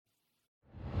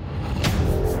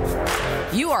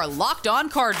You are Locked On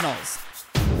Cardinals,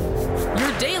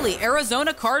 your daily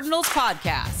Arizona Cardinals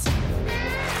podcast.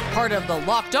 Part of the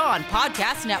Locked On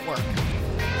Podcast Network,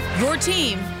 your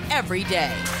team every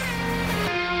day.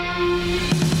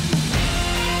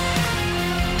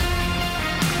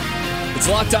 It's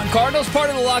Locked On Cardinals, part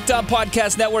of the Locked On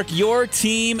Podcast Network, your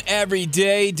team every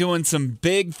day, doing some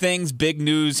big things, big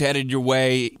news headed your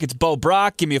way. It's Bo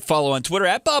Brock. Give me a follow on Twitter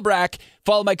at Bo Brock.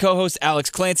 Follow my co-host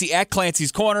Alex Clancy at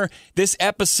Clancy's Corner. This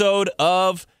episode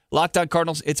of Locked On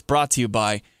Cardinals, it's brought to you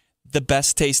by the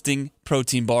best tasting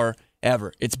protein bar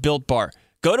ever. It's Built Bar.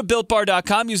 Go to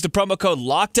BuiltBar.com, use the promo code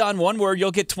LOCKEDON, one word.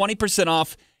 You'll get 20%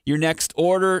 off your next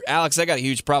order. Alex, I got a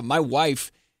huge problem. My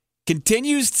wife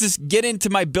continues to get into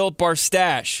my Built Bar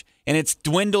stash, and it's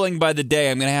dwindling by the day.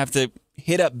 I'm going to have to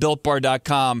hit up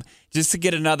BuiltBar.com just to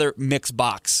get another mix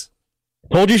box.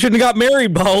 Told you shouldn't have got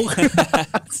married, Bo.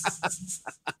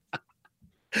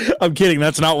 I'm kidding.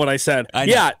 That's not what I said.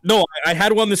 I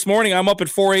had one this morning. I'm up at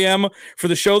 4 a.m. for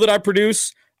the show that I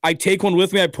produce. I take one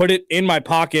with me. I put it in my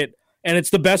pocket, and it's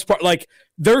the best part. Like,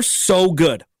 they're so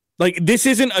good. Like, this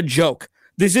isn't a joke.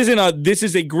 This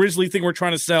is a Grizzly thing we're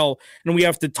trying to sell, and we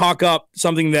have to talk up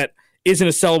something that isn't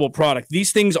a sellable product.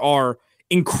 These things are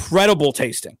incredible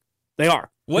tasting. They are.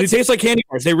 They taste like candy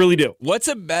bars. They really do. What's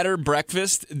a better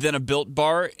breakfast than a Built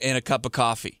Bar and a cup of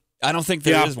coffee? I don't think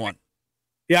there is one.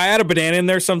 Yeah, I add a banana in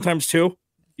there sometimes too,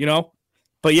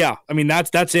 But yeah, I mean,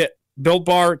 that's it. Built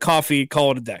Bar, coffee,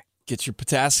 call it a day. Get your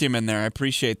potassium in there. I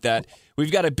appreciate that.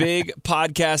 We've got a big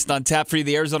podcast on tap for you.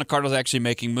 The Arizona Cardinals actually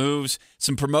making moves,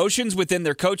 some promotions within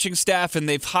their coaching staff, and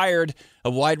they've hired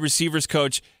a wide receivers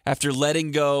coach after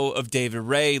letting go of David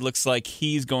Ray. Looks like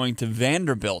he's going to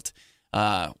Vanderbilt.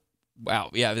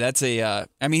 Wow, yeah, that's he's going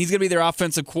to be their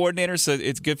offensive coordinator, so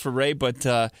it's good for Ray, but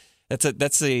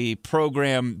that's a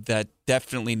program that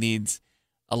definitely needs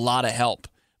a lot of help.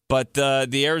 But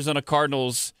the Arizona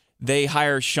Cardinals, they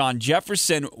hire Sean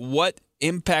Jefferson. What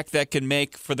impact that can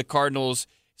make for the Cardinals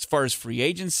as far as free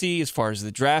agency, as far as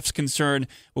the draft's concerned,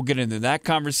 we'll get into that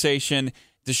conversation.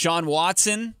 Deshaun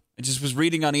Watson, I just was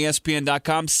reading on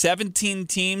ESPN.com, 17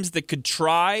 teams that could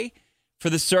try for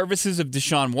the services of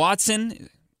Deshaun Watson.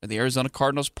 The Arizona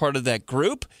Cardinals part of that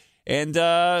group. And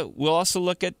we'll also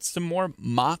look at some more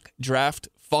mock draft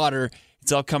fodder.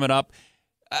 It's all coming up.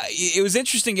 It was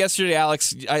interesting yesterday,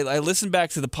 Alex. I listened back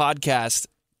to the podcast,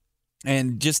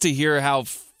 and just to hear how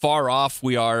far off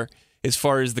we are as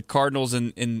far as the Cardinals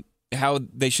and how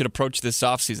they should approach this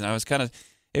offseason. I was kind of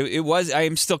I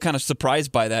am still kind of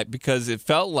surprised by that, because it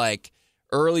felt like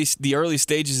the early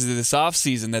stages of this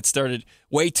offseason that started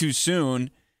way too soon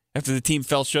after the team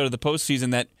fell short of the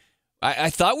postseason, that I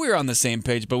thought we were on the same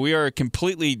page, but we are at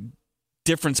completely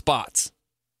different spots.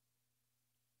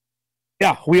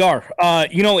 Yeah, we are.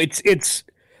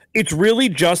 It's really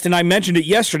just, and I mentioned it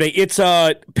yesterday, it's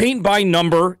a paint by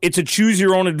number. It's a choose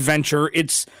your own adventure.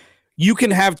 You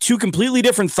can have two completely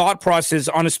different thought processes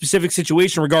on a specific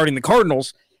situation regarding the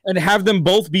Cardinals and have them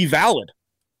both be valid.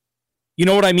 You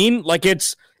know what I mean? Like,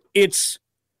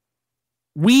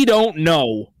 we don't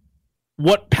know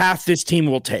what path this team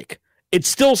will take. It's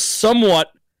still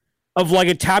somewhat of like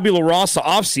a tabula rasa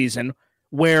offseason,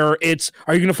 where are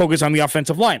you going to focus on the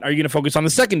offensive line? Are you going to focus on the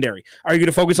secondary? Are you going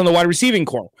to focus on the wide receiving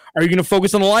core? Are you going to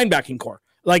focus on the linebacking core?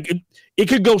 Like, it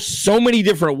could go so many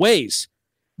different ways,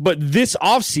 but this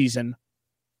offseason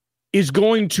is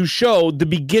going to show the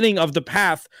beginning of the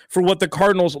path for what the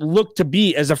Cardinals look to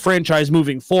be as a franchise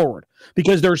moving forward,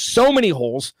 because there's so many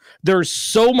holes. There's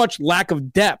so much lack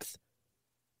of depth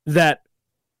that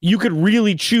you could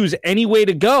really choose any way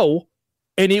to go,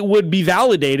 and it would be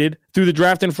validated through the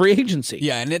draft and free agency.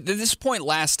 Yeah, and at this point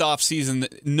last offseason,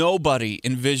 nobody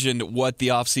envisioned what the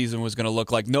offseason was going to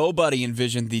look like. Nobody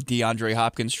envisioned the DeAndre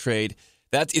Hopkins trade.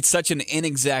 It's such an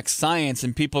inexact science,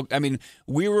 and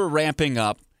we were ramping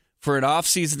up for an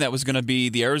offseason that was going to be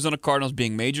the Arizona Cardinals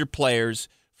being major players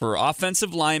for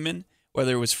offensive linemen,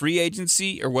 whether it was free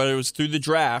agency or whether it was through the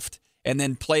draft, and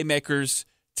then playmakers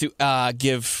to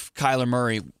give Kyler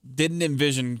Murray. Didn't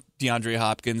envision DeAndre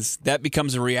Hopkins. That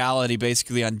becomes a reality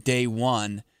basically on day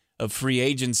one of free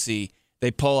agency.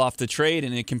 They pull off the trade,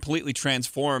 and it completely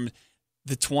transformed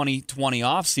the 2020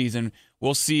 offseason.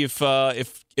 We'll see if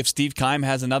Steve Keim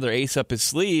has another ace up his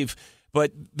sleeve.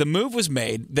 But the move was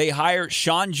made. They hire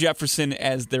Sean Jefferson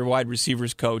as their wide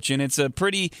receivers coach, and it's a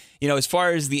pretty, as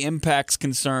far as the impact's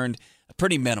concerned, a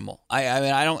pretty minimal.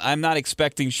 I'm not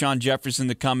expecting Sean Jefferson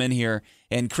to come in here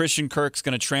and Christian Kirk's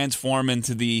going to transform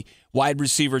into the wide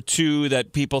receiver 2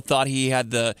 that people thought he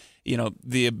had the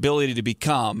ability to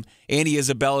become. Andy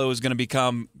Isabella was going to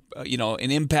become an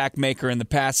impact maker in the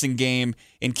passing game,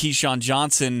 and Keyshawn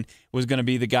Johnson was going to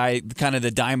be the guy, kind of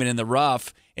the diamond in the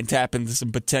rough, and tap into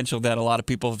some potential that a lot of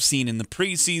people have seen in the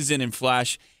preseason and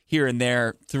flash here and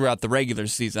there throughout the regular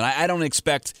season. I don't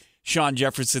expect Sean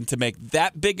Jefferson to make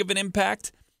that big of an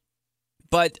impact,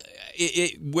 but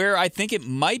where I think it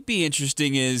might be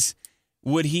interesting is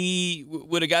would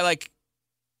a guy like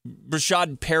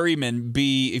Rashad Perryman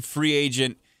be a free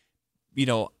agent,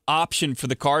 option for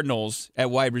the Cardinals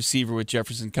at wide receiver with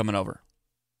Jefferson coming over?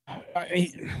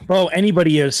 Well,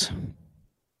 anybody is.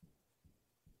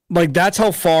 Like, that's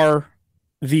how far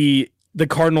the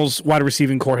Cardinals wide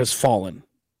receiving core has fallen.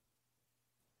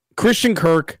 Christian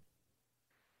Kirk,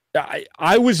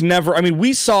 I was never,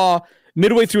 we saw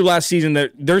midway through last season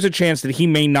that there's a chance that he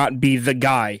may not be the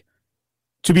guy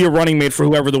to be a running mate for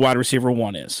whoever the wide receiver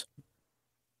 1 is.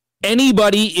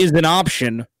 Anybody is an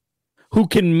option who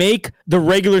can make the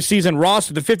regular season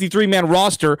roster, the 53-man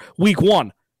roster, week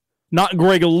 1. Not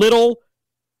Greg Little,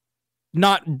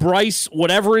 not Bryce,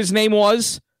 whatever his name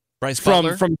was. Bryce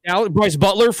Butler. From Dallas, Bryce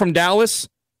Butler from Dallas.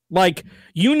 Like,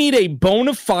 you need a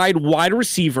bona fide wide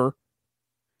receiver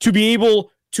to be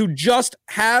able to just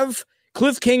have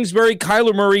Cliff Kingsbury,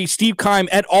 Kyler Murray, Steve Keim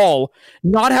et al.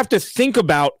 Not have to think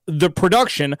about the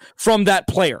production from that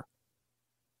player.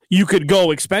 You could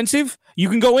go expensive, you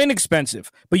can go inexpensive,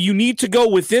 but you need to go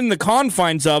within the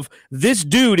confines of this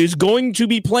dude is going to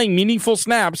be playing meaningful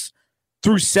snaps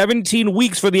through 17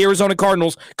 weeks for the Arizona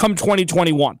Cardinals come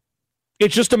 2021.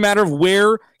 It's just a matter of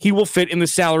where he will fit in the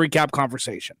salary cap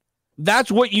conversation. That's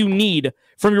what you need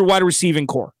from your wide receiving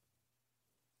core.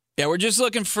 Yeah, we're just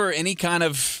looking for any kind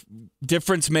of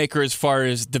difference maker as far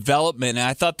as development. And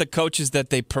I thought the coaches that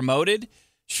they promoted,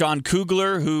 Sean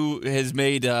Kugler, who has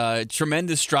made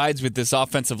tremendous strides with this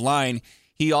offensive line,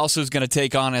 he also is going to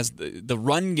take on as the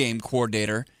run game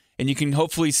coordinator. And you can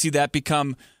hopefully see that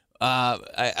become,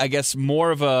 I guess,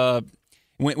 more of a,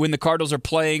 when the Cardinals are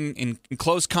playing in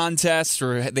close contests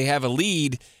or they have a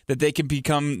lead, that they can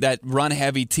become that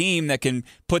run-heavy team that can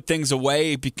put things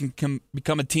away,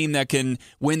 become a team that can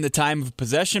win the time of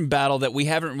possession battle that we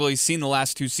haven't really seen the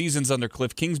last 2 seasons under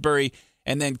Cliff Kingsbury.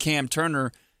 And then Cam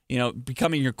Turner,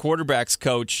 becoming your quarterback's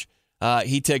coach.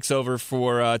 He takes over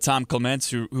for Tom Clements,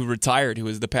 who retired, who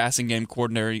was the passing game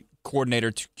coordinator,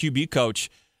 QB coach.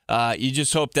 You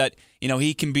just hope that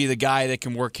he can be the guy that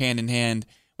can work hand in hand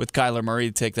with Kyler Murray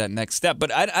to take that next step. But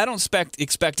I don't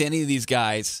expect any of these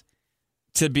guys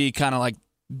to be kind of like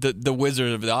the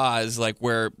Wizard of Oz, like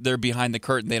where they're behind the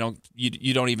curtain.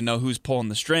 You don't even know who's pulling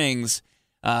the strings,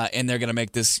 and they're going to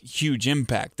make this huge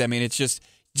impact. It's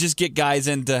just get guys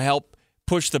in to help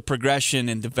push the progression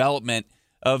and development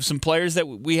of some players that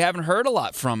we haven't heard a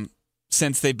lot from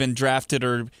since they've been drafted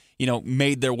or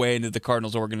made their way into the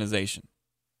Cardinals organization.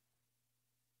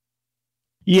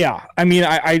 Yeah,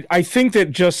 I think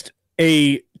that just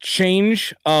a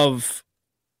change of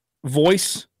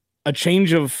voice, a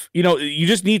change of, you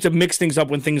just need to mix things up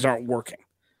when things aren't working.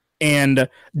 And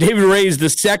David Ray is the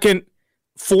second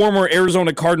former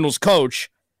Arizona Cardinals coach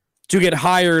to get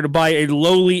hired by a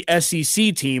lowly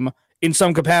SEC team in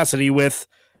some capacity, with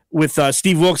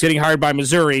Steve Wilkes getting hired by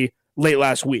Missouri late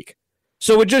last week.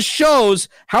 So it just shows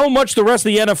how much the rest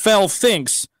of the NFL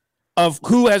thinks of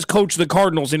who has coached the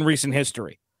Cardinals in recent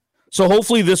history. So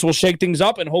hopefully this will shake things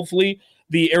up, and hopefully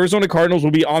the Arizona Cardinals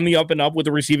will be on the up and up with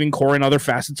the receiving core and other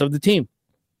facets of the team.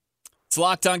 It's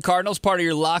Locked On Cardinals, part of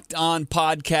your Locked On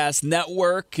Podcast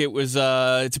Network. It's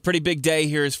a pretty big day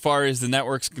here as far as the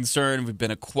network's concerned. We've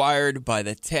been acquired by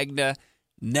the Tegna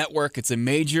Network. It's a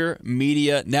major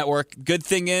media network. Good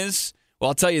thing is,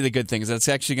 I'll tell you the good thing is that's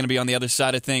actually going to be on the other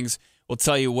side of things. We'll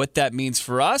tell you what that means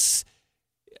for us.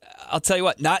 I'll tell you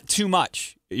what, not too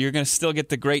much. You're going to still get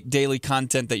the great daily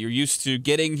content that you're used to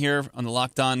getting here on the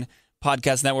Locked On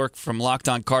Podcast Network from Locked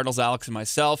On Cardinals, Alex and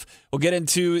myself. We'll get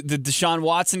into the Deshaun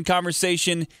Watson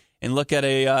conversation and look at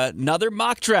another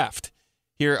mock draft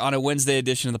here on a Wednesday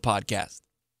edition of the podcast.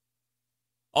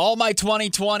 All my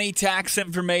 2020 tax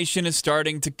information is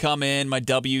starting to come in, my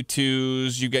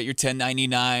W-2s, you get your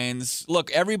 1099s.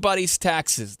 Look, everybody's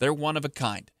taxes, they're one of a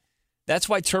kind. That's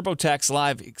why TurboTax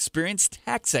Live experienced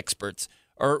tax experts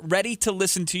are ready to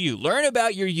listen to you, learn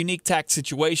about your unique tax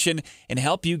situation, and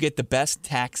help you get the best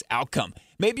tax outcome.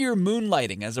 Maybe you're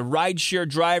moonlighting as a rideshare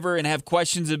driver and have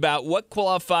questions about what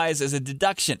qualifies as a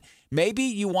deduction. Maybe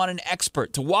you want an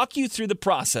expert to walk you through the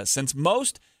process, since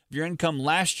most of your income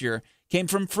last year came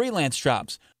from freelance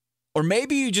jobs. Or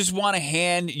maybe you just want to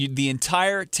hand the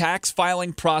entire tax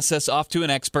filing process off to an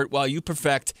expert while you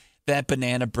perfect that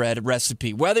banana bread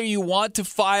recipe. Whether you want to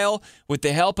file with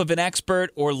the help of an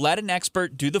expert or let an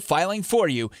expert do the filing for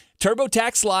you,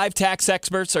 TurboTax Live tax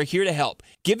experts are here to help,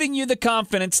 giving you the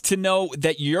confidence to know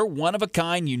that your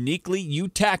one-of-a-kind, uniquely you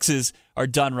taxes are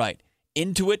done right.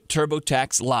 Intuit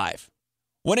TurboTax Live.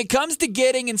 When it comes to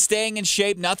getting and staying in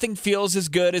shape, nothing feels as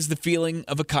good as the feeling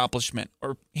of accomplishment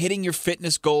or hitting your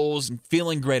fitness goals and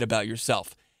feeling great about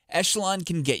yourself. Echelon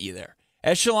can get you there.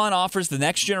 Echelon offers the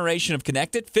next generation of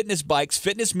connected fitness bikes,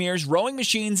 fitness mirrors, rowing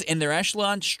machines, and their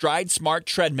Echelon Stride Smart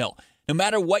treadmill. No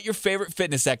matter what your favorite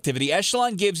fitness activity,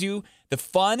 Echelon gives you the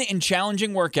fun and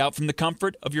challenging workout from the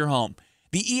comfort of your home.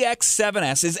 The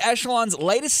EX7S is Echelon's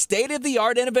latest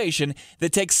state-of-the-art innovation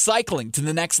that takes cycling to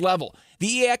the next level.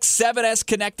 The EX7S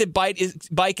connected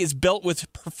bike is built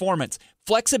with performance,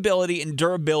 flexibility, and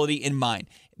durability in mind.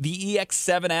 The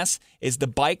EX7S is the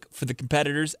bike for the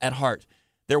competitors at heart.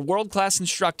 Their world-class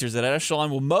instructors at Echelon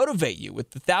will motivate you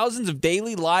with the thousands of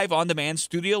daily live on-demand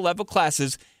studio-level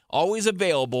classes always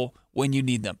available when you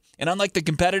need them. And unlike the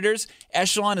competitors,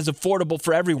 Echelon is affordable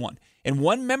for everyone. And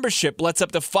one membership lets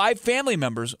up to 5 family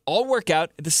members all work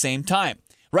out at the same time.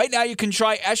 Right now, you can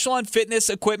try Echelon Fitness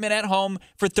equipment at home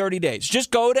for 30 days.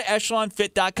 Just go to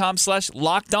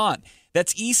echelonfit.com/lockedon.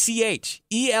 That's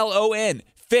ECHELON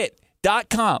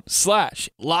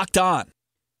fit.com/lockedon.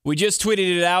 We just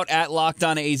tweeted it out at Locked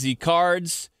On AZ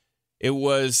Cards. It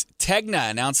was Tegna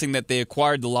announcing that they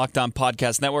acquired the Locked On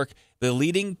Podcast Network, the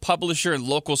leading publisher in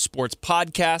local sports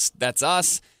podcast. That's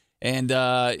us. And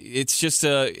it's just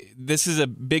this is a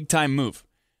big-time move.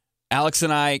 Alex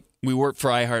and I, we work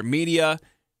for iHeartMedia.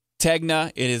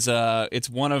 Tegna, it's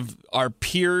one of our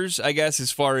peers, I guess,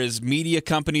 as far as media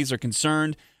companies are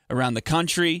concerned around the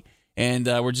country. And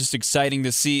we're just excited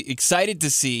to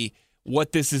see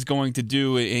what this is going to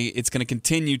do. It's going to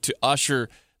continue to usher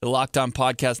the Locked On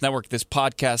Podcast Network, this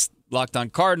podcast, Locked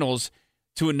On Cardinals,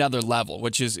 to another level,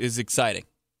 which is exciting.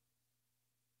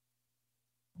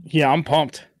 Yeah, I'm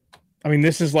pumped. I mean,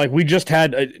 this is like we just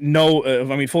had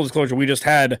full disclosure, we just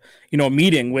had a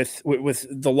meeting with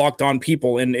the Locked On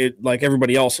people and it like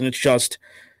everybody else, and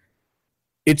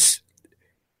it's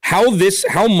how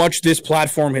much this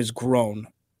platform has grown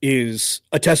is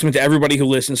a testament to everybody who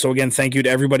listens. So again, thank you to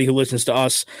everybody who listens to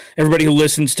us, everybody who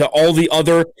listens to all the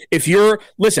other. If you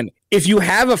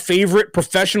have a favorite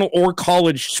professional or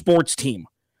college sports team,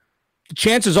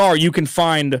 chances are you can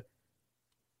find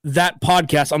that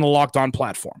podcast on the Locked On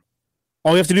platform.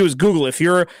 All you have to do is Google. If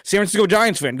you're a San Francisco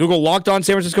Giants fan, Google Locked On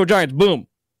San Francisco Giants. Boom.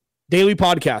 Daily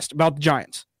podcast about the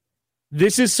Giants.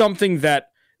 This is something that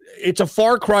it's a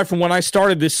far cry from when I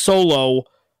started this solo.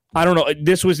 I don't know.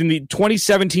 This was in the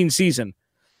 2017 season.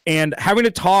 And having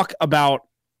to talk about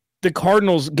the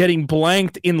Cardinals getting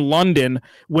blanked in London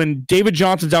when David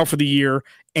Johnson's out for the year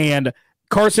and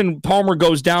Carson Palmer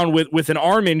goes down with an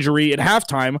arm injury at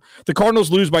halftime. The Cardinals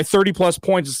lose by 30-plus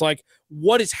points. It's like,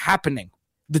 what is happening?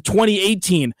 The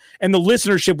 2018, and the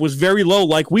listenership was very low.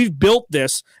 Like, we've built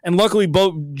this, and luckily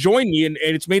Bo joined me, and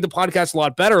it's made the podcast a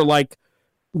lot better. Like,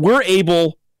 we're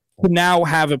able to now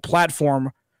have a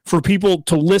platform for people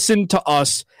to listen to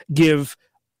us give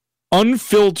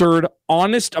unfiltered,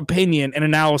 honest opinion and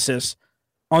analysis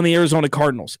on the Arizona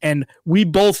Cardinals. And we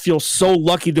both feel so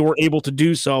lucky that we're able to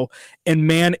do so. And,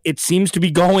 man, it seems to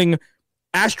be going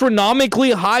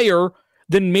astronomically higher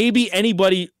than maybe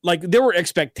anybody. Like, there were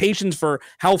expectations for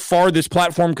how far this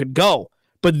platform could go,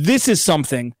 but this is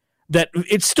something that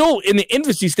it's still in the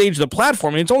infancy stage of the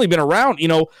platform, and it's only been around,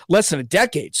 less than a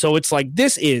decade. So it's like,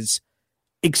 this is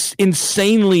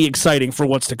insanely exciting for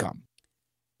what's to come.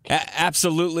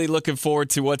 Absolutely looking forward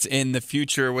to what's in the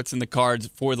future, what's in the cards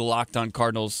for the Locked On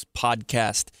Cardinals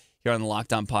podcast here on the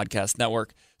Locked On Podcast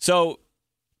Network. So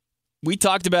we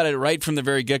talked about it right from the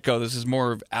very get-go. This is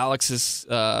more of Alex's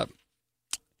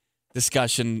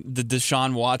discussion, the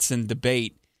Deshaun Watson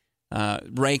debate,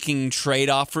 ranking trade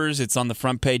offers. It's on the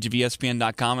front page of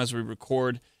ESPN.com as we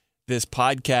record this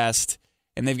podcast,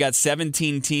 and they've got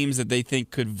 17 teams that they think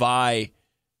could vie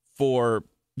for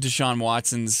Deshaun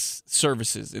Watson's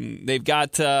services, and they've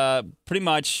got the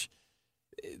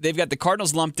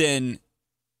Cardinals lumped in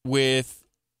with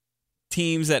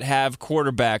teams that have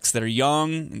quarterbacks that are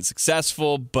young and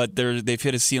successful, but they've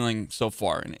hit a ceiling so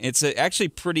far, and it's actually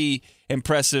pretty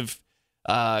impressive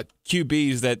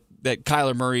QBs that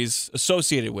Kyler Murray's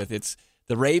associated with. It's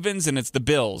the Ravens and it's the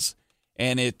Bills,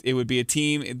 and it would be a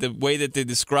team. The way that they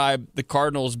describe the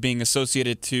Cardinals being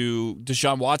associated to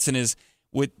Deshaun Watson is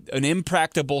with an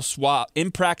impractical swap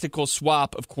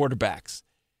of quarterbacks,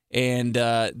 and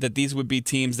that these would be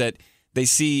teams that they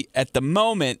see at the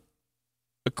moment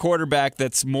a quarterback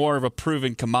that's more of a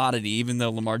proven commodity, even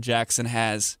though Lamar Jackson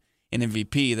has an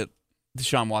MVP that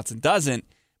Deshaun Watson doesn't.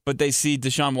 But they see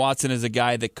Deshaun Watson as a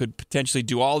guy that could potentially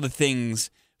do all the things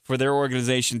for their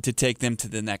organization to take them to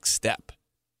the next step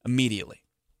immediately.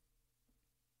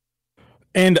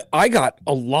 And I got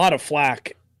a lot of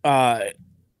flack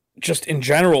just in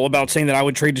general about saying that I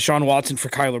would trade Deshaun Watson for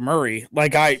Kyler Murray.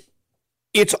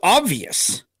 It's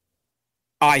obvious,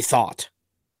 I thought,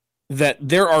 that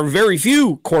there are very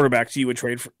few quarterbacks you would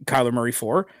trade for Kyler Murray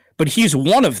for, but he's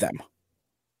one of them.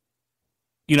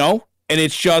 And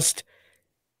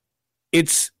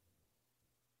it's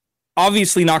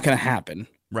obviously not going to happen.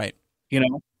 Right.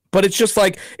 But it's just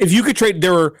like, if you could trade,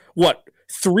 there are,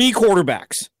 3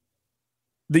 quarterbacks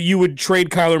that you would trade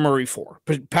Kyler Murray for?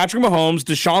 Patrick Mahomes,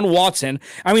 Deshaun Watson.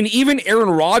 I mean, even Aaron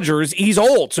Rodgers, he's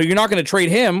old, so you're not going to trade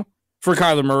him for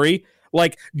Kyler Murray.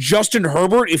 Like Justin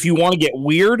Herbert, if you want to get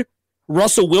weird.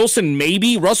 Russell Wilson,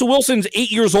 maybe. Russell Wilson's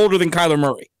 8 years older than Kyler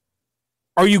Murray.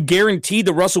 Are you guaranteed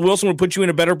that Russell Wilson would put you in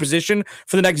a better position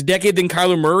for the next decade than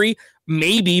Kyler Murray?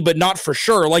 Maybe, but not for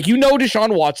sure.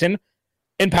 Deshaun Watson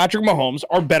and Patrick Mahomes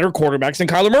are better quarterbacks than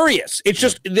Kyler Murray is.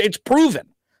 It's proven.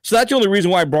 So that's the only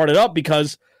reason why I brought it up,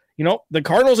 because, the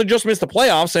Cardinals had just missed the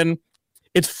playoffs, and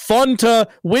it's fun to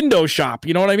window shop.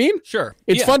 You know what I mean? Sure.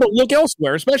 It's fun to look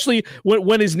elsewhere, especially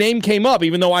when his name came up,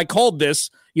 even though I called this,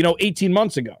 18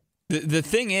 months ago. The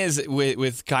thing is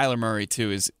with Kyler Murray,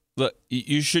 too, is, look,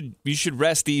 you should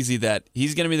rest easy that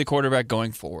he's going to be the quarterback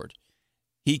going forward.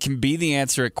 He can be the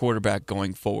answer at quarterback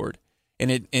going forward.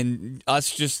 And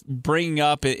us just bringing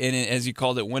up, as you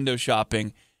called it, window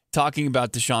shopping, talking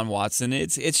about Deshaun Watson,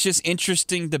 it's just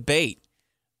interesting debate.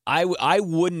 I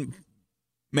wouldn't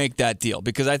make that deal,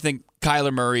 because I think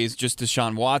Kyler Murray is just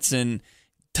Deshaun Watson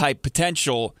type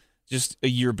potential, just a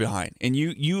year behind. And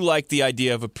you like the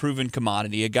idea of a proven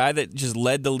commodity, a guy that just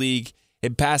led the league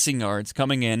in passing yards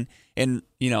coming in and,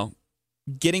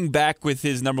 getting back with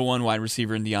his number one wide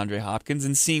receiver in DeAndre Hopkins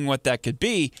and seeing what that could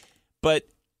be. But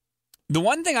the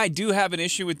one thing I do have an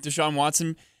issue with Deshaun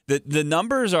Watson, the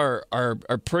numbers are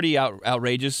pretty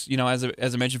outrageous. As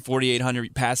I mentioned,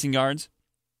 4,800 passing yards.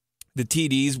 The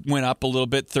TDs went up a little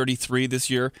bit, 33 this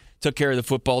year. Took care of the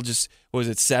football, 7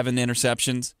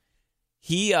 interceptions.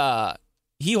 He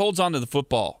holds on to the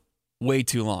football way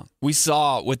too long. We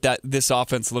saw what this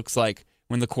offense looks like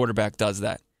when the quarterback does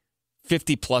that.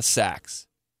 50-plus sacks.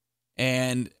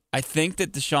 And I think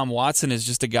that Deshaun Watson is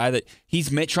just a guy that he's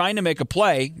trying to make a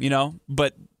play,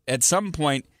 but at some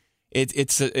point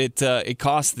it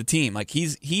costs the team. Like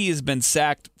he has been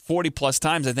sacked 40-plus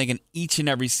times, I think, in each and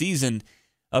every season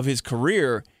of his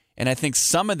career, and I think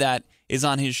some of that is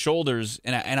on his shoulders.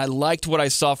 And I liked what I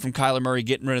saw from Kyler Murray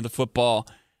getting rid of the football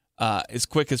as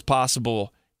quick as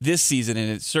possible this season, and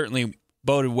it certainly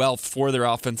boded well for their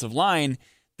offensive line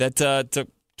that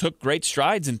took great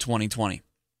strides in 2020.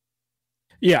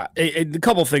 Yeah, a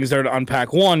couple things there to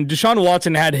unpack. One, Deshaun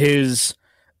Watson had his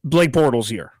Blake Bortles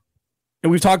year.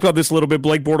 And we've talked about this a little bit.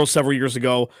 Blake Bortles several years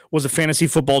ago was a fantasy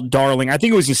football darling. I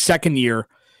think it was his second year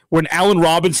when Allen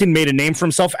Robinson made a name for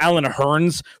himself. Allen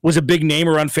Hurns was a big name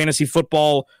around fantasy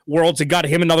football worlds. It got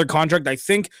him another contract. I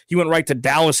think he went right to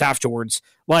Dallas afterwards.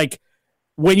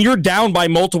 When you're down by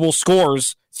multiple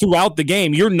scores throughout the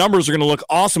game, your numbers are going to look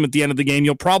awesome at the end of the game.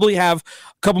 You'll probably have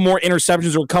a couple more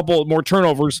interceptions or a couple more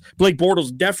turnovers. Blake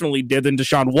Bortles definitely did than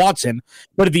Deshaun Watson.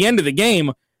 But at the end of the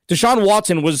game, Deshaun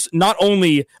Watson was not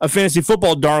only a fantasy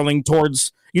football darling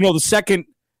towards, the second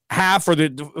half or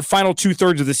the final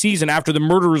 2/3 of the season after the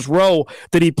murderer's row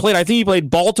that he played. I think he played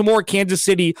Baltimore, Kansas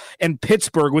City, and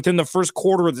Pittsburgh within the first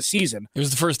quarter of the season. It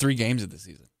was the first 3 games of the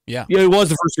season. Yeah. Yeah, it was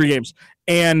the first 3 games.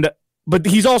 But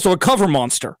he's also a cover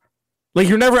monster.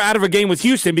 You're never out of a game with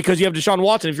Houston because you have Deshaun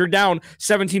Watson. If you're down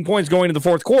 17 points going into the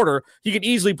fourth quarter, you could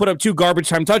easily put up 2 garbage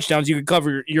time touchdowns. You could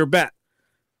cover your bet.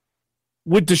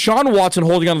 With Deshaun Watson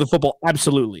holding on to the football,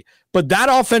 absolutely. But that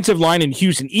offensive line in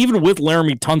Houston, even with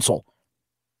Laramie Tunsil,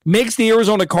 makes the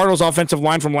Arizona Cardinals offensive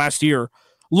line from last year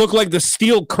look like the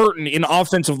steel curtain in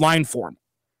offensive line form.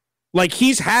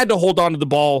 He's had to hold on to the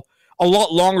ball a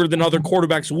lot longer than other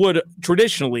quarterbacks would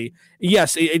traditionally.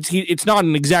 Yes, it's not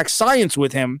an exact science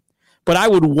with him, but I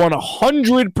would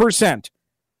 100%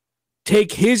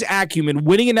 take his acumen,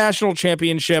 winning a national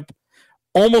championship,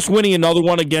 almost winning another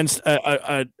one against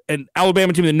an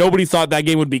Alabama team that nobody thought that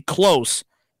game would be close.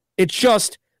 It's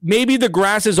just maybe the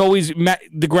grass isn't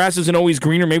always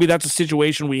greener. Maybe that's a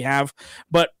situation we have,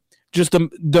 but just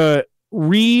the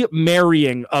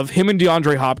remarrying of him and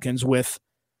DeAndre Hopkins with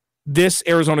this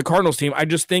Arizona Cardinals team, I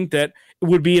just think that it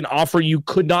would be an offer you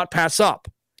could not pass up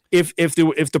if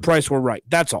the price were right.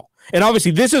 That's all. And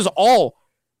obviously, this is all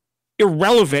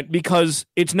irrelevant because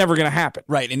it's never going to happen.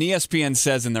 Right, and ESPN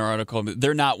says in their article that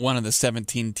they're not one of the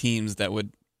 17 teams that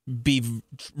would be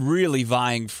really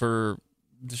vying for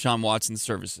Deshaun Watson's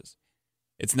services.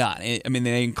 It's not. I mean,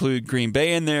 they include Green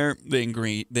Bay in there. They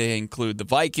include the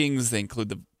Vikings. They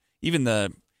include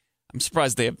I'm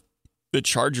surprised they have the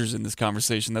Chargers in this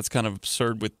conversation. That's kind of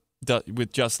absurd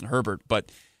with Justin Herbert,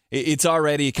 but it's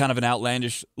already kind of an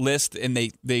outlandish list, and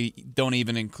they don't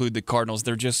even include the Cardinals.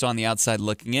 They're just on the outside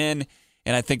looking in,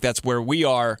 and I think that's where we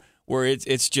are, where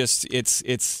it's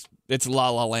la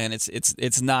la land.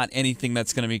 It's not anything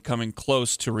that's going to be coming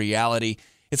close to reality.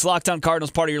 It's Locked On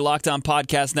Cardinals, part of your Locked On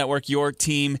Podcast Network, your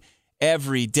team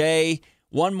every day.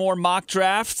 One more mock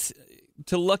draft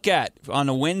to look at on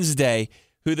a Wednesday,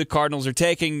 who the Cardinals are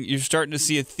taking. You're starting to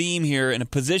see a theme here in a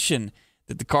position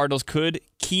that the Cardinals could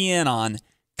key in on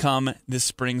come this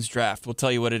spring's draft. We'll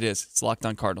tell you what it is. It's Locked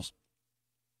On Cardinals.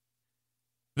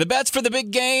 The bets for the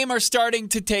big game are starting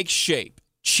to take shape.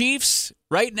 Chiefs,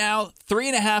 right now,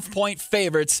 3.5-point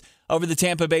favorites over the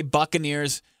Tampa Bay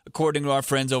Buccaneers, according to our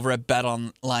friends over at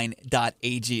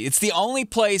betonline.ag. It's the only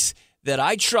place that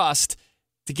I trust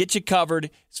to get you covered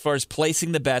as far as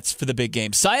placing the bets for the big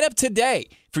game. Sign up today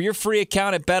for your free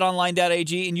account at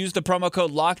betonline.ag and use the promo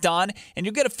code LOCKEDON, and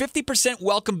you'll get a 50%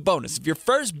 welcome bonus. If your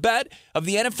first bet of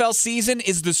the NFL season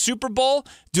is the Super Bowl,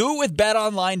 do it with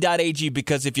betonline.ag,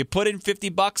 because if you put in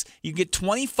 $50, you get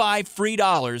 $25 free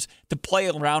to play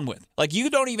around with. Like, you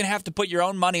don't even have to put your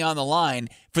own money on the line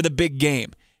for the big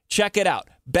game. Check it out.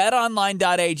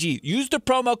 BetOnline.ag. Use the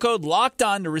promo code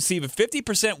LOCKEDON to receive a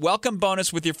 50% welcome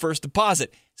bonus with your first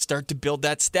deposit. Start to build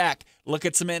that stack. Look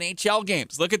at some NHL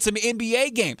games. Look at some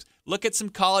NBA games. Look at some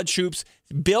college hoops.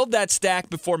 Build that stack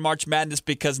before March Madness,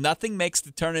 because nothing makes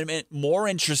the tournament more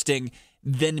interesting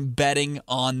than betting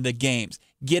on the games.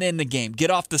 Get in the game.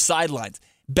 Get off the sidelines.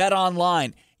 Bet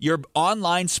online. Your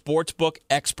online sportsbook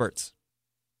experts.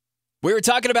 We were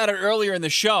talking about it earlier in the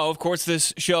show. Of course,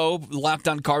 this show, Locked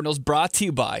On Cardinals, brought to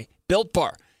you by Built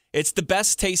Bar. It's the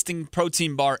best tasting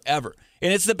protein bar ever.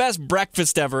 And it's the best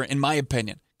breakfast ever, in my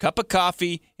opinion. Cup of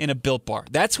coffee and a Built Bar.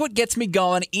 That's what gets me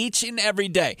going each and every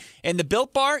day. And the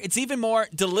Built Bar, it's even more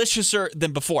deliciouser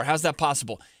than before. How's that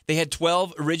possible? They had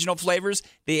 12 original flavors.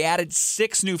 They added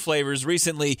 6 new flavors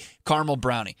recently. Caramel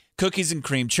brownie, cookies and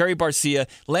cream, cherry barcia,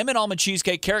 lemon almond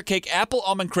cheesecake, carrot cake, apple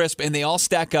almond crisp, and they all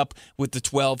stack up with the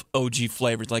 12 OG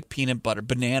flavors like peanut butter,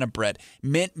 banana bread,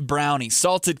 mint brownie,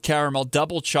 salted caramel,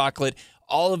 double chocolate,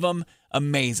 all of them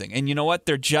amazing. And you know what?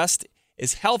 They're just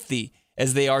as healthy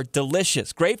as they are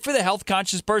delicious. Great for the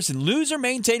health-conscious person. Lose or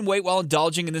maintain weight while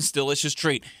indulging in this delicious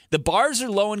treat. The bars are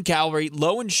low in calorie,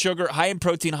 low in sugar, high in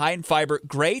protein, high in fiber.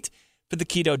 Great for the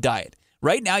keto diet.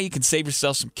 Right now, you can save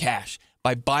yourself some cash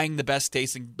by buying the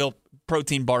best-tasting Built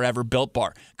protein bar ever, Built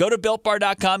Bar. Go to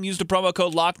BuiltBar.com, use the promo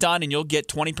code LOCKEDON, and you'll get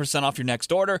 20% off your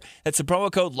next order. That's the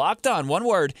promo code LOCKEDON, one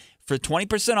word, for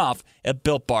 20% off at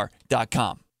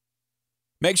BuiltBar.com.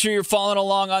 Make sure you're following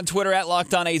along on Twitter at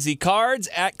LockedOnAZCards,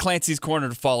 at Clancy's Corner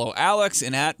to follow Alex,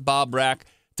 and at Bob Rack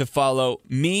to follow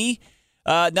me.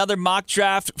 Another mock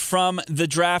draft from the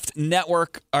Draft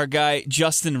Network. Our guy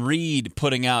Justin Reed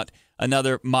putting out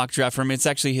another mock draft for him. It's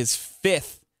actually his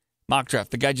 5th mock draft.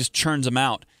 The guy just churns them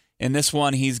out. In this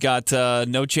one, he's got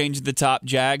no change at the top,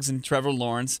 Jags and Trevor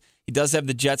Lawrence. He does have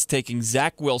the Jets taking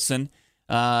Zach Wilson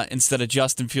instead of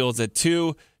Justin Fields at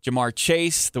 2. Jamar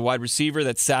Chase, the wide receiver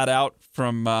that sat out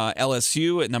from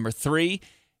LSU at number 3.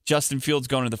 Justin Fields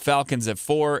going to the Falcons at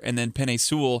 4. And then Penei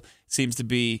Sewell seems to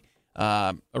be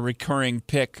a recurring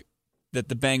pick that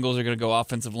the Bengals are going to go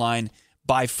offensive line.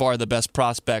 By far the best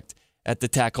prospect at the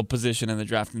tackle position in the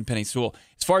draft in Penei Sewell.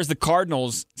 As far as the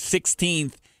Cardinals,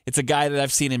 16th, it's a guy that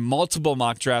I've seen in multiple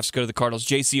mock drafts go to the Cardinals,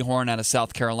 J.C. Horn out of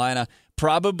South Carolina.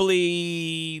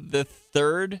 Probably the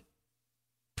 3rd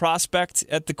prospect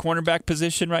at the cornerback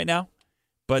position right now.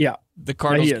 But yeah, the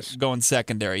Cardinals going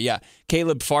secondary. Yeah.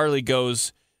 Caleb Farley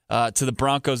goes to the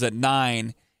Broncos at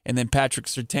 9, and then Patrick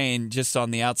Surtain just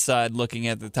on the outside looking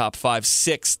at the top 5,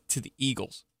 6 to the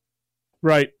Eagles.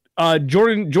 Right.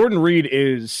 Jordan Reed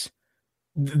is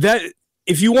that.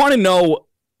 If you want to know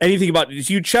anything about it,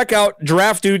 you check out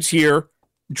Draft Dudes here.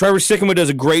 Trevor Sikkema does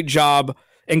a great job,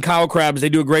 and Kyle Krabs, they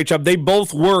do a great job. They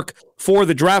both work for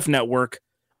the Draft Network,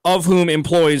 of whom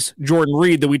employs Jordan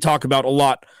Reed, that we talk about a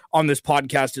lot on this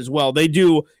podcast as well. They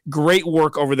do great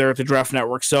work over there at the Draft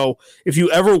Network. So if you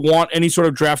ever want any sort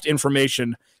of draft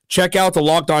information, check out the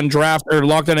Locked On Draft or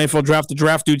Locked On NFL Draft, the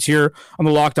Draft Dudes here on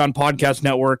the Locked On Podcast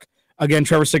Network. Again,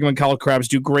 Trevor Sikkema and Kyle Krabs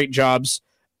do great jobs.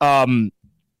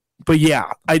 But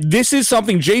yeah, this is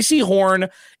something. J.C. Horn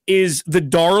is the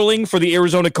darling for the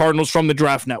Arizona Cardinals from the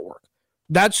Draft Network.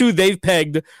 That's who they've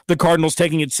pegged the Cardinals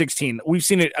taking at 16. We've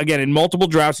seen it again in multiple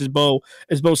drafts, as Bo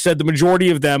said, the majority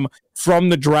of them from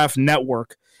the Draft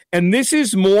Network. And this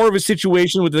is more of a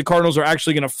situation where the Cardinals are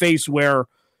actually going to face where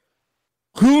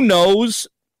who knows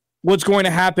what's going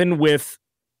to happen with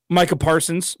Micah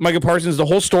Parsons. Micah Parsons, the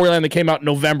whole storyline that came out in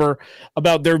November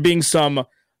about there being some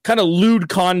kind of lewd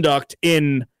conduct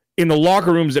in the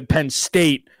locker rooms at Penn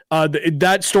State.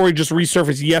 That story just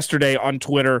resurfaced yesterday on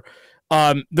Twitter.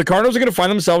 The Cardinals are going to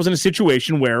find themselves in a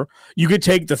situation where you could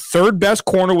take the third best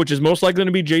corner, which is most likely going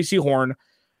to be J.C. Horn,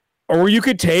 or you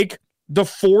could take the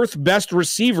fourth best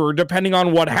receiver, depending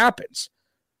on what happens.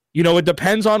 You know, it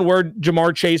depends on where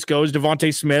Jamar Chase goes,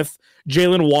 Devontae Smith,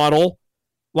 Jalen Waddle.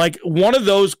 Like, one of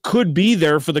those could be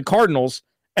there for the Cardinals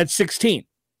at 16.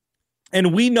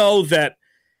 And we know that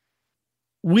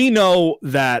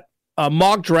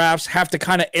mock drafts have to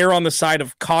kind of err on the side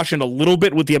of caution a little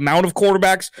bit with the amount of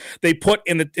quarterbacks they put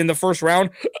in the first round.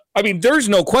 I mean, there's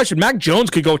no question. Mac Jones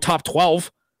could go top 12.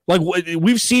 Like,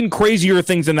 we've seen crazier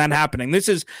things than that happening. This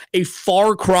is a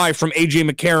far cry from A.J.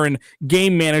 McCarron,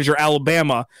 game manager,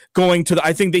 Alabama, going to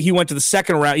I think that he went to the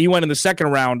second round. He went in the second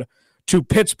round to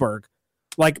Pittsburgh.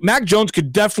 Like, Mac Jones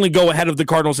could definitely go ahead of the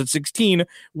Cardinals at 16,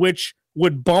 which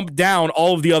would bump down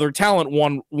all of the other talent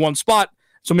one spot.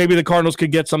 So maybe the Cardinals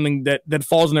could get something that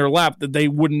falls in their lap that they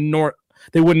wouldn't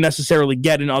necessarily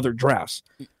get in other drafts.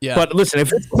 Yeah. But listen,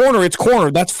 if it's corner, it's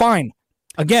corner. That's fine.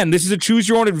 Again, this is a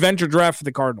choose-your-own-adventure draft for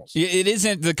the Cardinals. It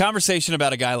isn't the conversation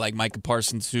about a guy like Micah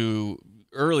Parsons, who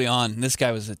early on, this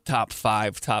guy was a top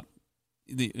 5,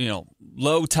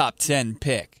 low top 10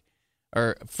 pick,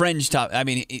 or fringe top. I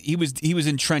mean, he was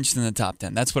entrenched in the top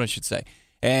 10. That's what I should say.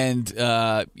 And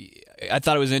I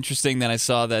thought it was interesting that I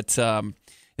saw that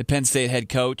the Penn State head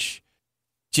coach,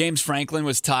 James Franklin,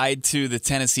 was tied to the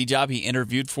Tennessee job. He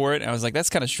interviewed for it. And I was like, that's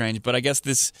kind of strange. But I guess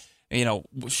this,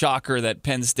 shocker that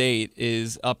Penn State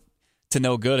is up to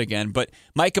no good again. But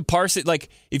Micah Parsons, like,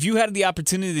 if you had the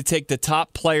opportunity to take the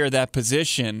top player of that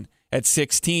position at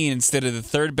 16 instead of the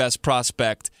third best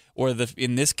prospect, or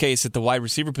in this case at the wide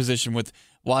receiver position with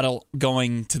Waddle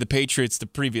going to the Patriots the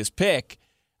previous pick,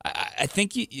 I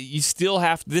think you still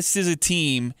have. This is a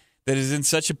team that is in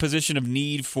such a position of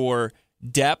need for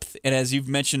depth, and as you've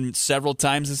mentioned several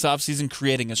times this offseason,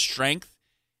 creating a strength.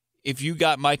 If you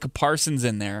got Micah Parsons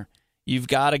in there, you've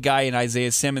got a guy in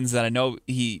Isaiah Simmons that I know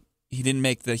he didn't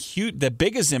make the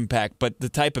biggest impact, but the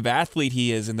type of athlete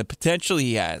he is and the potential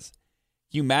he has.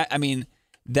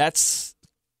 That's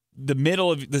the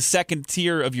middle of the second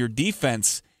tier of your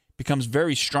defense becomes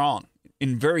very strong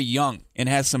and very young and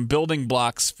has some building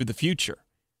blocks for the future.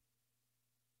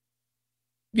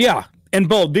 Yeah, and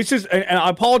Bo, this is, and I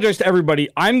apologize to everybody,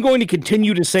 I'm going to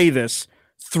continue to say this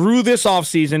through this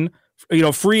offseason,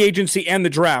 free agency and the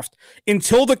draft,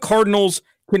 until the Cardinals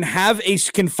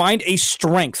can find a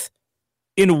strength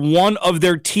in one of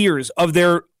their tiers of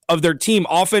their team,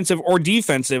 offensive or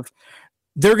defensive.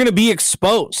 They're going to be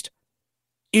exposed.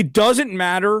 It doesn't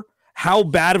matter how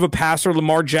bad of a passer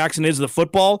Lamar Jackson is of the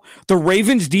football. The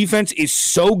Ravens defense is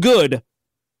so good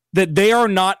that they are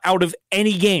not out of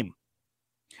any game.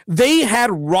 They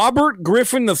had Robert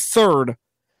Griffin III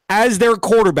as their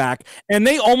quarterback, and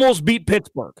they almost beat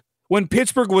Pittsburgh when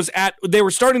Pittsburgh they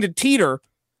were starting to teeter,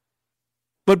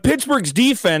 but Pittsburgh's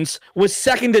defense was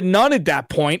second to none at that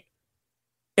point.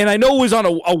 And I know it was on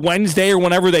a Wednesday or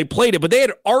whenever they played it, but they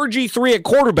had RG3 at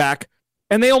quarterback,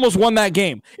 and they almost won that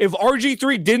game. If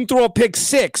RG3 didn't throw a pick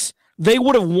 6, they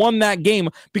would have won that game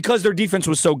because their defense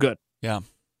was so good. Yeah.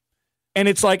 And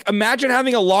it's like, imagine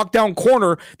having a lockdown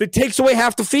corner that takes away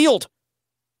half the field.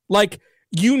 Like,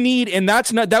 and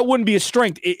that wouldn't be a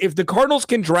strength. If the Cardinals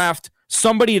can draft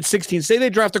somebody at 16, say they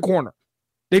draft a corner,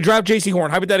 they draft J.C.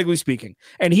 Horn, hypothetically speaking,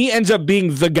 and he ends up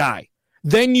being the guy,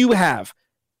 then you have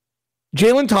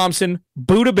Jalen Thompson,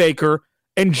 Budda Baker,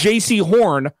 and J.C.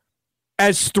 Horn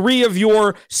as 3 of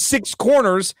your 6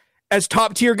 corners as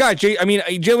top tier guys.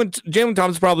 Jalen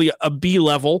Thompson's probably a B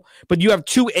level, but you have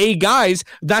 2 A guys.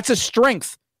 That's a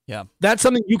strength. Yeah. That's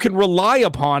something you can rely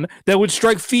upon that would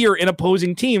strike fear in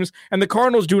opposing teams, and the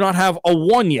Cardinals do not have a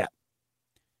 1 yet.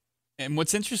 And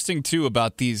what's interesting, too,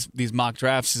 about these mock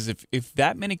drafts is if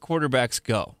that many quarterbacks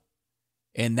go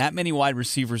and that many wide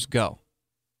receivers go,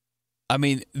 I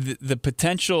mean, the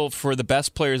potential for the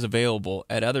best players available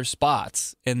at other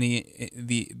spots and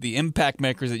the impact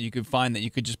makers that you could find that you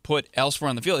could just put elsewhere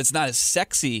on the field, it's not as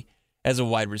sexy as a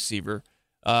wide receiver.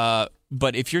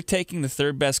 But if you're taking the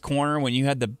third best corner when you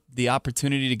had the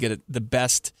opportunity to get the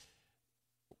best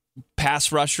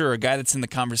pass rusher or a guy that's in the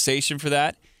conversation for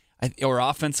that, or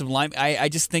offensive line, I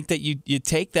just think that you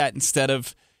take that instead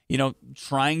of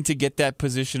trying to get that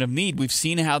position of need. We've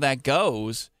seen how that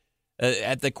goes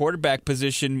at the quarterback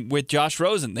position with Josh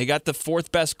Rosen. They got the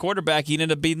fourth best quarterback. He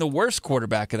ended up being the worst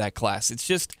quarterback of that class. It's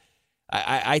just,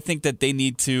 I think that they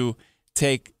need to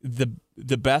take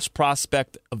the best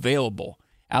prospect available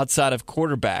outside of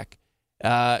quarterback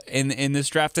in this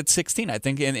draft at 16. I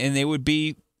think, and they would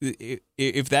be,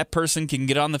 if that person can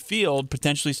get on the field,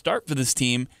 potentially start for this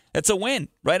team, that's a win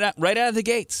right out of the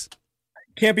gates.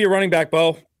 Can't be a running back,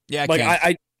 Bo. Yeah,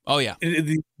 oh yeah.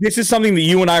 This is something that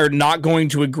you and I are not going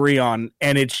to agree on,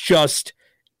 and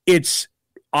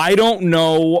I don't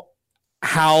know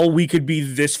how we could be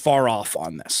this far off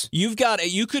on this. You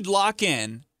could lock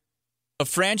in a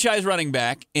franchise running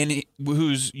back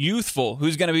who's youthful,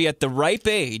 who's going to be at the ripe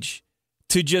age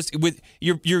to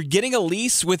you're getting a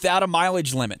lease without a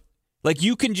mileage limit. Like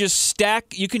you can just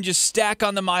stack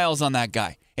on the miles on that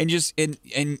guy and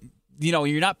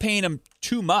you're not paying him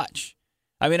too much.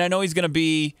 I mean, I know he's going to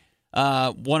be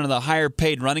one of the higher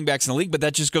paid running backs in the league, but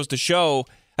that just goes to show,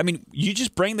 I mean, you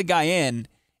just bring the guy in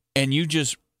and you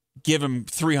just give him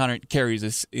 300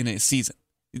 carries in a season.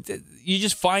 You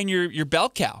just find your bell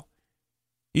cow.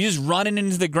 You just run it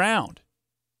into the ground.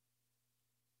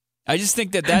 I just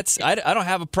think I don't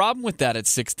have a problem with that at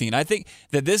 16. I think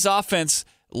that this offense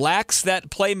lacks that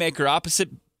playmaker opposite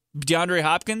DeAndre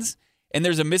Hopkins, and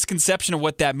there's a misconception of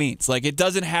what that means. Like, it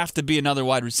doesn't have to be another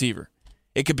wide receiver.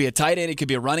 It could be a tight end. It could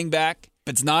be a running back.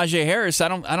 If it's Najee Harris, I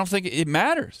don't think it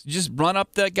matters. You just run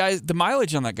up the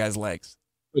mileage on that guy's legs.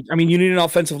 I mean, you need an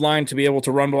offensive line to be able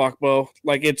to run block, Bo.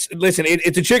 Like, it's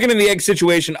a chicken and the egg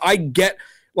situation. I get,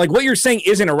 like, what you're saying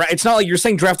isn't it's not like you're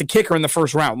saying draft a kicker in the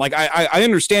first round. Like, I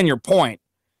understand your point.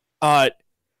 I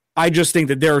just think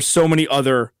that there are so many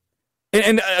other,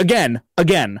 and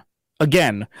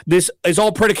again, this is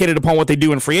all predicated upon what they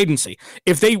do in free agency.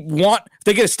 If they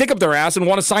get a stick up their ass and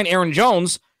want to sign Aaron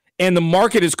Jones, and the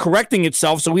market is correcting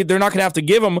itself, so they're not going to have to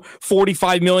give him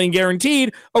 $45 million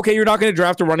guaranteed. Okay, you're not going to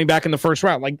draft a running back in the first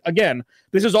round. Like, again,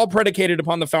 this is all predicated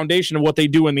upon the foundation of what they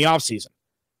do in the offseason,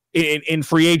 in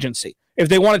free agency. If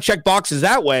they want to check boxes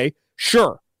that way,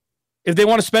 sure. If they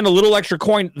want to spend a little extra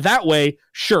coin that way,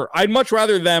 sure. I'd much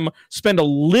rather them spend a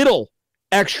little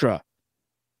extra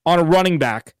on a running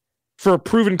back for a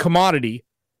proven commodity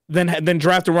than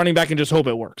draft a running back and just hope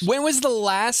it works. When was the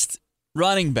last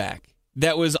running back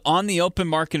that was on the open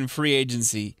market in free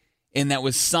agency and that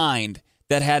was signed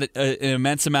that had an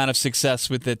immense amount of success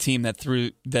with the team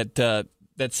that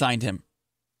signed him?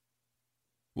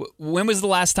 When was the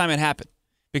last time it happened?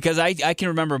 Because I can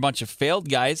remember a bunch of failed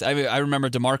guys. I remember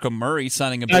DeMarco Murray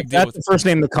signing a big deal. That's the first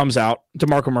name that comes out.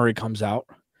 DeMarco Murray comes out.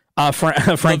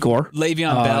 Frank Gore.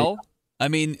 Le'Veon Bell. I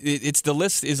mean, the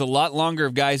list is a lot longer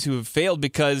of guys who have failed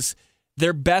because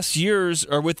their best years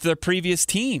are with their previous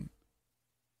team.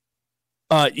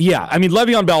 Yeah, I mean,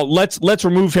 Le'Veon Bell, let's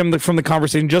remove him from the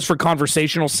conversation just for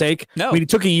conversational sake. No. I mean, he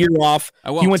took a year off.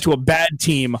 He went to a bad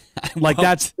team. Like,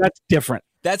 that's different.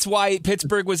 That's why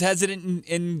Pittsburgh was hesitant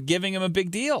in giving him a big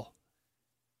deal.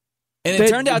 And it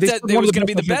turned out that it was going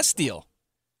to be the best deal.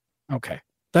 Okay.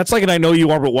 That's like an I know you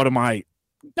are, but what am I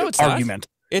argument.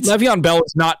 It's Le'Veon Bell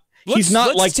is not he's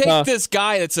not let's take this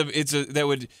guy that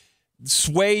would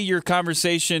sway your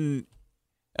conversation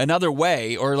another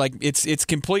way, or like it's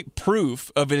complete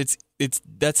proof of it.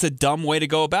 That's a dumb way to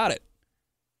go about it.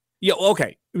 Yeah,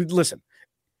 okay. Listen,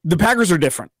 the Packers are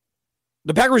different.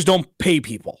 The Packers don't pay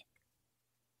people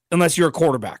unless you're a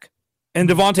quarterback, and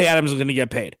Devontae Adams is going to get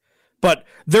paid, but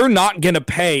they're not going to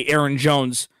pay Aaron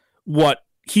Jones what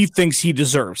he thinks he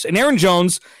deserves. And Aaron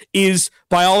Jones is,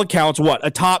 by all accounts, a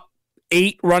top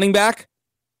 8 running back?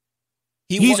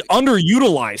 He's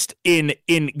underutilized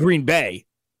in Green Bay.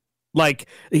 Like,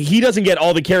 he doesn't get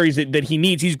all the carries that he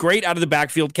needs. He's great out of the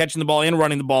backfield, catching the ball and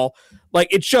running the ball. Like,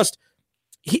 it's just,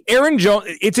 Aaron Jones,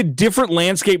 it's a different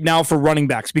landscape now for running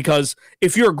backs, because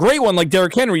if you're a great one like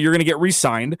Derrick Henry, you're going to get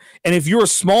re-signed. And if you're a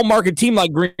small market team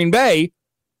like Green Bay,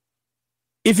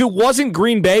 if it wasn't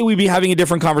Green Bay, we'd be having a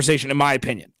different conversation, in my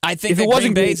opinion. I think if it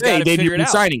wasn't Green Bay, they'd be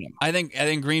signing him. I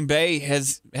think Green Bay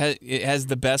has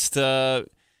the best.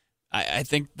 I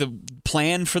think the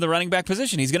plan for the running back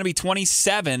position. He's going to be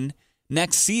 27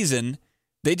 next season.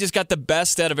 They just got the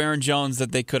best out of Aaron Jones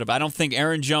that they could have. I don't think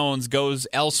Aaron Jones goes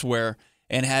elsewhere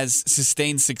and has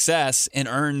sustained success and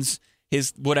earns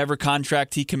his whatever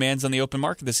contract he commands on the open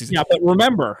market this season. Yeah, but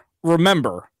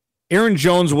remember, Aaron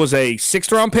Jones was a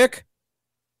 6th-round pick,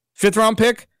 5th-round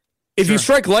pick. If you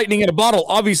strike lightning in a bottle,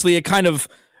 obviously it kind of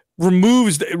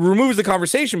removes the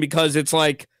conversation, because it's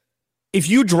like, if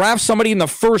you draft somebody in the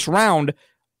first round,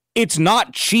 it's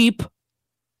not cheap.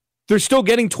 They're still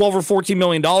getting $12 or $14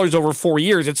 million over 4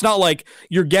 years. It's not like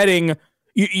you're getting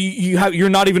You're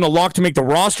not even a lock to make the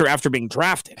roster after being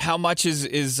drafted. How much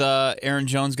is Aaron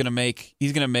Jones going to make?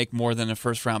 He's going to make more than a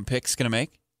first-round pick's going to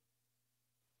make?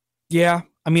 Yeah,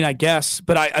 I mean, I guess.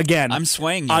 But I'm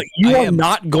swaying you.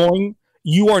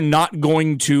 You are not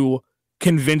going to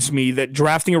convince me that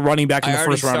drafting a running back in the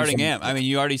first round. I mean,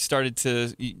 you already started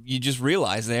to. You just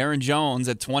realized that Aaron Jones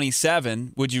at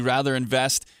 27. Would you rather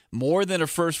invest more than a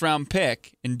first-round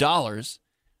pick in dollars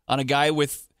on a guy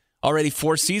with already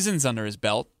 4 seasons under his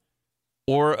belt,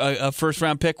 or a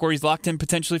first-round pick where he's locked in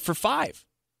potentially for 5?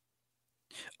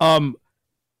 Aaron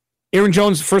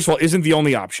Jones, first of all, isn't the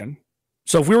only option.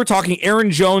 So if we were talking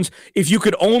Aaron Jones, if you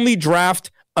could only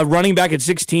draft a running back at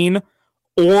 16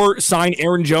 or sign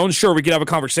Aaron Jones, sure, we could have a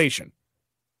conversation.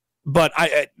 But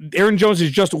Aaron Jones is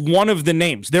just one of the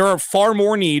names. There are far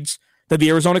more needs that the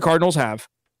Arizona Cardinals have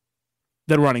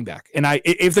than running back. And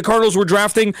if the Cardinals were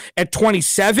drafting at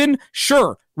 27,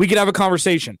 sure, we could have a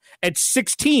conversation. At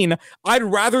 16, I'd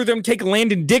rather them take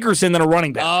Landon Dickerson than a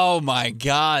running back. Oh, my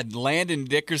God. Landon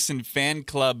Dickerson fan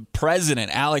club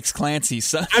president, Alex Clancy.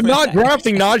 I'm not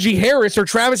drafting Najee Harris or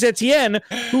Travis Etienne,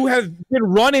 who have been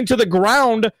run into the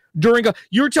ground during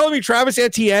You're telling me Travis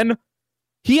Etienne,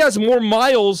 he has more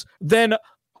miles than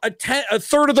a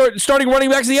third of the starting running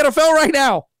backs in the NFL right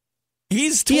now.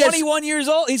 He's 21 years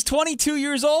old. He's 22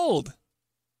 years old.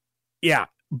 Yeah,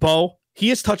 Bo. He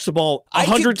has touched the ball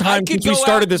 100 times since we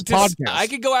started this podcast. I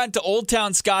could go out into Old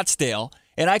Town Scottsdale,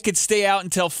 and I could stay out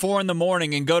until 4 in the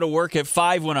morning and go to work at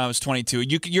 5 when I was 22.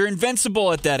 You're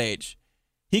invincible at that age.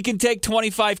 He can take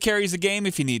 25 carries a game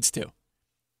if he needs to.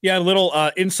 Yeah, a little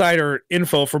insider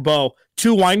info for Bo.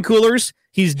 2 wine coolers,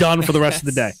 he's done for the rest of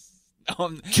the day.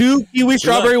 2 kiwi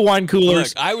strawberry wine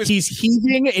coolers. He's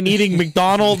heaving and eating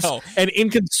McDonald's and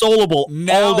inconsolable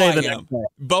all day the next day.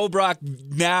 Bo Brock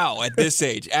now at this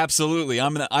age, absolutely.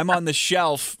 I'm on the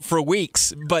shelf for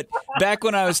weeks. But back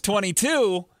when I was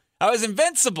 22, I was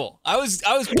invincible. I was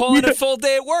pulling a full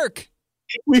day at work.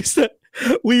 We used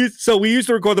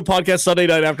to record the podcast Sunday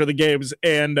night after the games,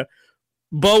 and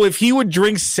Bo, if he would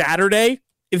drink Saturday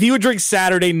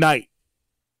night,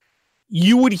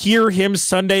 you would hear him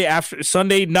Sunday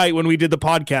night when we did the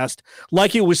podcast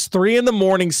like it was 3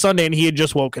 a.m. Sunday and he had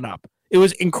just woken up. It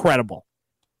was incredible.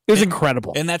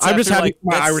 Incredible. And that's I'm just having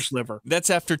my that's Irish liver. That's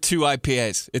after 2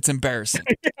 IPAs. It's embarrassing.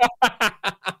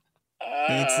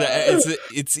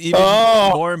 It's even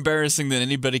more embarrassing than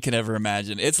anybody can ever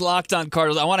imagine. It's Locked On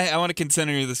Cardinals. I want to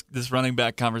continue this running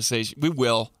back conversation. We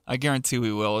will. I guarantee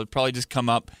we will. It'll probably just come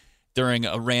up during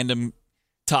a random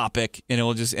topic and it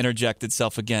will just interject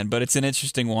itself again. But it's an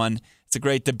interesting one. It's a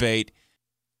great debate.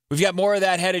 We've got more of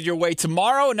that headed your way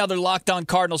tomorrow. Another Locked On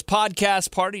Cardinals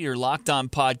podcast, part of your Locked On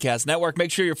Podcast Network.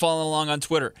 Make sure you're following along on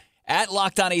Twitter at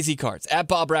Locked On AZ Cards, at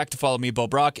Bob Brack to follow me, Bo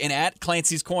Brock, and at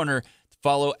Clancy's Corner to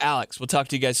follow Alex. We'll talk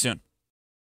to you guys soon.